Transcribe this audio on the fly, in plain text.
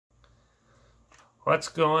What's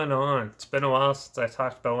going on? It's been a while since I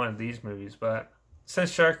talked about one of these movies, but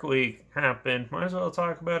since Shark Week happened, might as well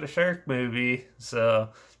talk about a shark movie. So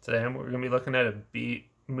today we're going to be looking at a B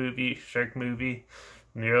movie, shark movie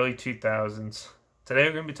from the early 2000s. Today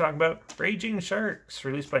we're going to be talking about Raging Sharks,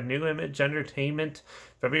 released by New Image Entertainment,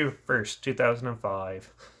 February 1st,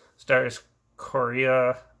 2005. Stars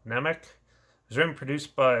Korea Nemec. It was written and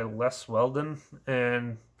produced by Les Weldon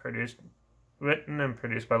and written and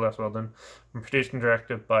produced by Les Weldon, and produced and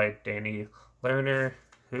directed by Danny Lerner,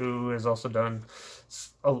 who has also done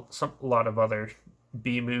a lot of other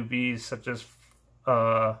B movies, such as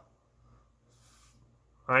uh,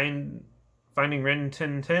 Finding Rin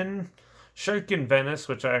Tin Tin, Shark in Venice,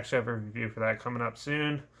 which I actually have a review for that coming up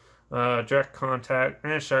soon, Direct Contact,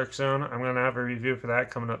 and Shark Zone. I'm going to have a review for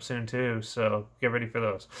that coming up soon too, so get ready for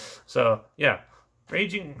those. So, yeah.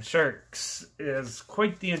 Raging Sharks is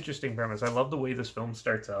quite the interesting premise. I love the way this film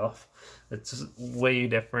starts off. It's way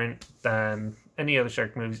different than any other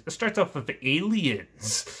shark movies. It starts off with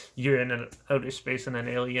aliens. You're in an outer space in an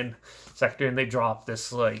alien sector, and they drop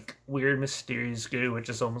this like weird, mysterious goo, which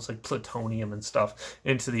is almost like plutonium and stuff,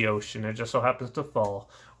 into the ocean. It just so happens to fall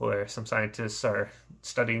where some scientists are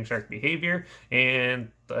studying shark behavior, and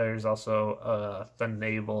there's also the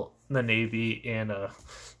Navy, and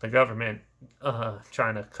the government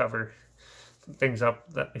trying to cover things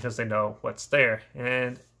up because they know what's there.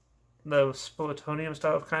 And the plutonium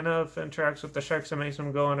stuff kind of interacts with the sharks and makes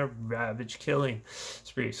them go on a ravage killing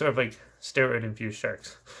spree, sort of like steroid infused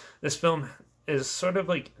sharks. This film is sort of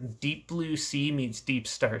like Deep Blue Sea meets Deep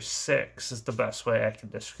Star 6 is the best way I can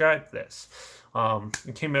describe this.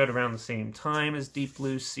 It came out around the same time as Deep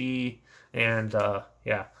Blue Sea, and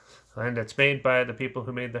yeah, and it's made by the people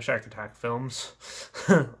who made the Shark Attack films.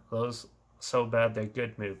 Those so bad they're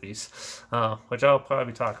good movies, which I'll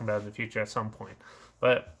probably be talking about in the future at some point.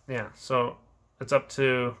 But yeah, so it's up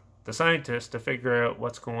to the scientists to figure out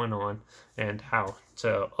what's going on and how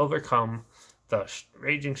to overcome the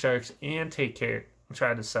raging sharks and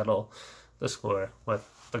try to settle the score with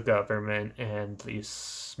the government and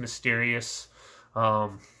these mysterious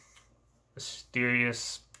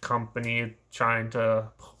company trying to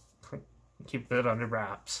keep it under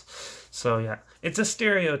wraps. So yeah, it's a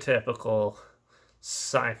stereotypical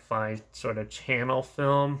sci-fi sort of channel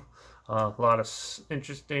film. A lot of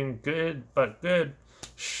interesting, good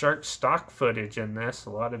shark stock footage in this. A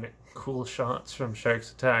lot of cool shots from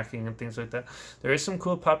sharks attacking and things like that. There is some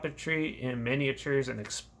cool puppetry and miniatures and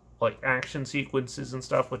like action sequences and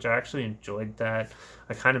stuff, which I actually enjoyed that.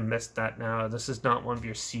 I kind of missed that now. This is not one of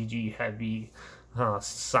your CG heavy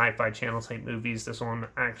sci-fi channel type movies. This one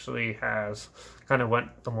actually has kind of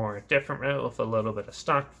went the more different route with a little bit of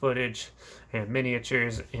stock footage and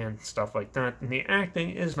miniatures and stuff like that. And the acting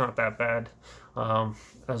is not that bad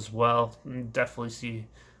as well. Definitely see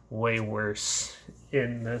way worse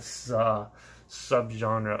in this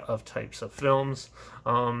subgenre of types of films.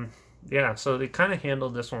 Yeah, so they kind of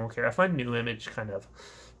handled this one okay. I find New Image kind of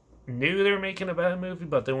knew they were making a bad movie,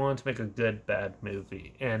 but they wanted to make a good bad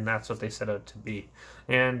movie, and that's what they set out to be.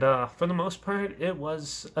 And for the most part, it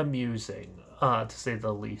was amusing, to say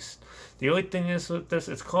the least. The only thing is with this,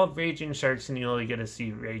 it's called Raging Sharks, and you only get to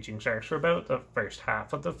see raging sharks for about the first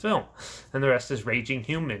half of the film, and the rest is raging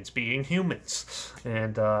humans being humans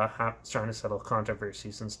and trying to settle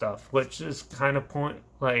controversies and stuff, which is kind of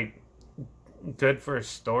good for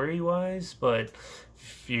story wise, but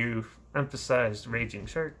if you emphasized raging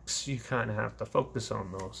sharks, you kind of have to focus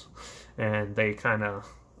on those, and they kind of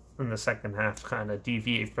in the second half kind of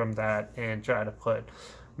deviate from that and try to put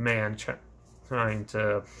man trying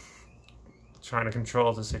to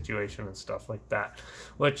control the situation and stuff like that,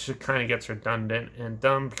 which kind of gets redundant and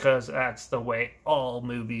dumb because that's the way all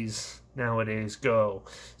movies nowadays go.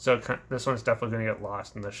 So this one's definitely going to get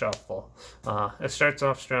lost in the shuffle. It starts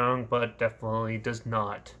off strong, but definitely does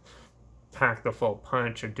not pack the full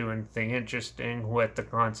punch or do anything interesting with the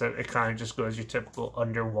concept. It kind of just goes your typical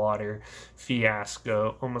underwater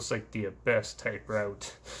fiasco, almost like the Abyss type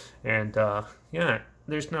route. And yeah,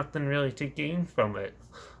 there's nothing really to gain from it.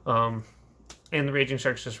 And the raging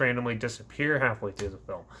sharks just randomly disappear halfway through the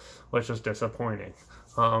film, which was disappointing.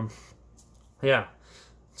 Yeah,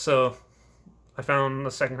 so I found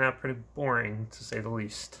the second half pretty boring, to say the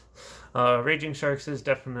least. Raging Sharks is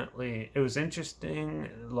definitely, it was interesting,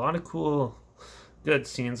 a lot of cool good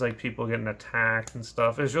scenes, like people getting attacked and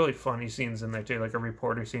stuff. There's really funny scenes in there too, like a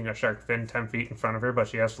reporter seeing a shark fin 10 feet in front of her, but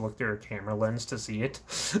she has to look through her camera lens to see it.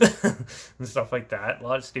 And stuff like that. A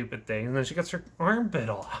lot of stupid things. And then she gets her arm bit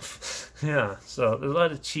off. Yeah, so there's a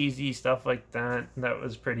lot of cheesy stuff like that. That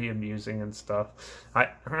was pretty amusing and stuff. I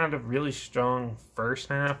had a really strong first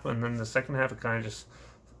half, and then the second half it kind of just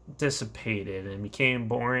dissipated and became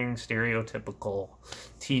boring, stereotypical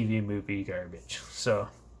TV movie garbage. So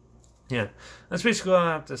yeah, that's basically all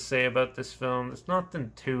I have to say about this film. It's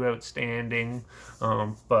nothing too outstanding,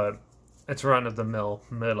 but it's run-of-the-mill,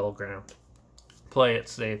 middle ground. Play it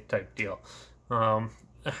safe type deal.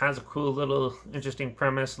 It has a cool little interesting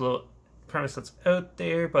premise, little premise that's out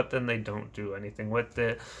there, but then they don't do anything with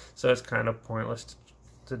it, so it's kind of pointless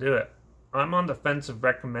to do it. I'm on the fence of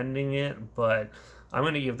recommending it, but I'm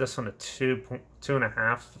going to give this one a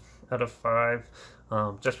 2.5 out of 5.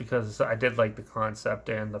 Just because I did like the concept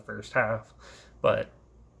and the first half, but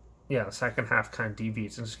yeah, the second half kind of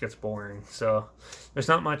deviates and just gets boring. So there's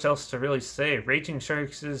not much else to really say. Raging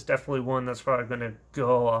Sharks is definitely one that's probably going to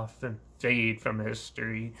go off and fade from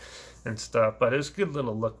history and stuff, but it was a good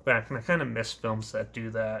little look back, and I kind of miss films that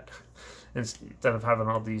do that instead of having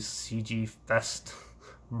all these CG fest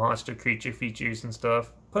monster creature features and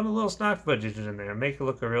stuff. Put a little stock budget in there, make it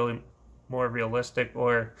look a really more realistic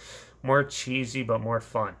or more cheesy but more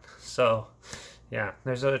fun. So yeah,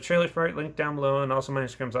 there's a trailer for it linked down below, and also my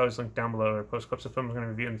Instagram's always linked down below. I post clips of films I'm going to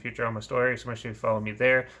review in the future on my story, so make sure you follow me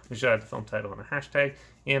there. We should add the film title and a hashtag,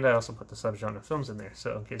 and I also put the subgenre films in there,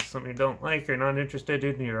 so in case it's something you don't like or not interested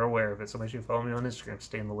in, you're aware of it. So make sure you follow me on Instagram,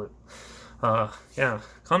 stay in the loop. Yeah,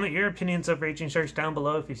 comment your opinions of Raging Sharks down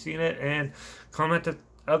below if you've seen it, and comment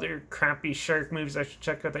other crappy shark movies I should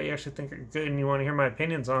check out that you actually think are good and you want to hear my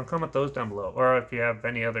opinions on. Comment those down below. Or if you have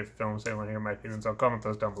any other films that you want to hear my opinions on, comment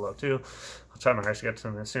those down below too. I'll try my hardest to get to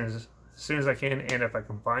them as soon as I can, and if I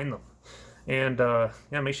can find them. And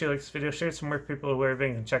yeah, make sure you like this video, share it with some more people who are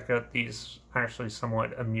living, and check out these actually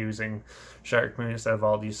somewhat amusing shark movies instead of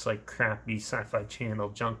all these like crappy Sci-Fi Channel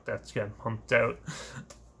junk that's getting pumped out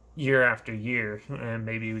year after year, and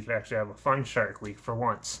maybe we could actually have a fun Shark Week for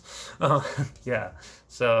once. Yeah,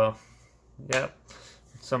 so yep,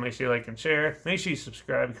 so make sure you like and share, make sure you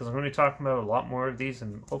subscribe, because I'm going to be talking about a lot more of these,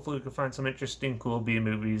 and hopefully we can find some interesting cool B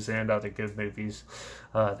movies and other good movies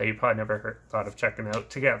that you probably never thought of checking out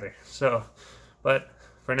together. So, but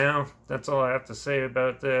for now, that's all I have to say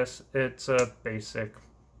about this. It's a basic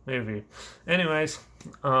movie. Anyways,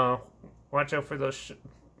 watch out for those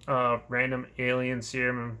random alien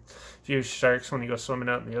serum and a few sharks when you go swimming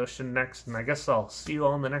out in the ocean next, and I guess I'll see you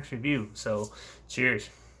all in the next review. So cheers.